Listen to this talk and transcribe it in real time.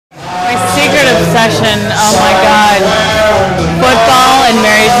obsession. Oh my God. Football and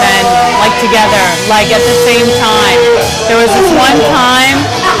married men, like together, like at the same time. There was this one time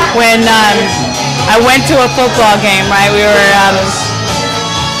when I went to a football game, right? We were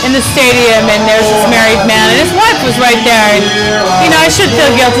in the stadium, and there's this married man, and his wife was right there. And, you know, I should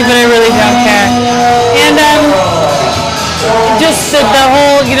feel guilty, but I really don't care. And just the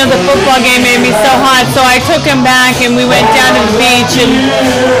whole, you know, the football game made me so hot, so I took him back, and we went down to the beach, and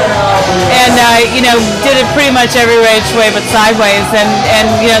you know, did it pretty much every which way but sideways, and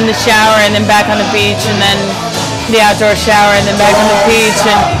you know, in the shower, and then back on the beach, and then the outdoor shower, and then back on the beach,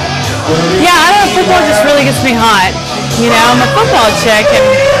 and yeah, I don't know, football just really gets me hot. You know, I'm a football chick, and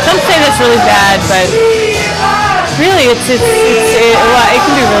some say that's really bad, but really, it can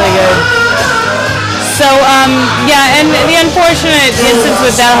be really good. So, yeah, and the unfortunate instance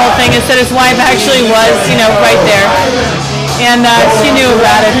with that whole thing is that his wife actually was, you know, right there, and she knew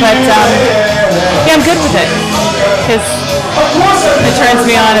about it, but yeah, I'm good with it, because it turns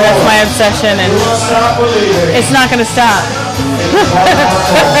me on, and that's my obsession, and it's not going to stop.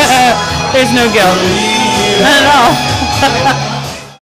 There's no guilt. Not at all.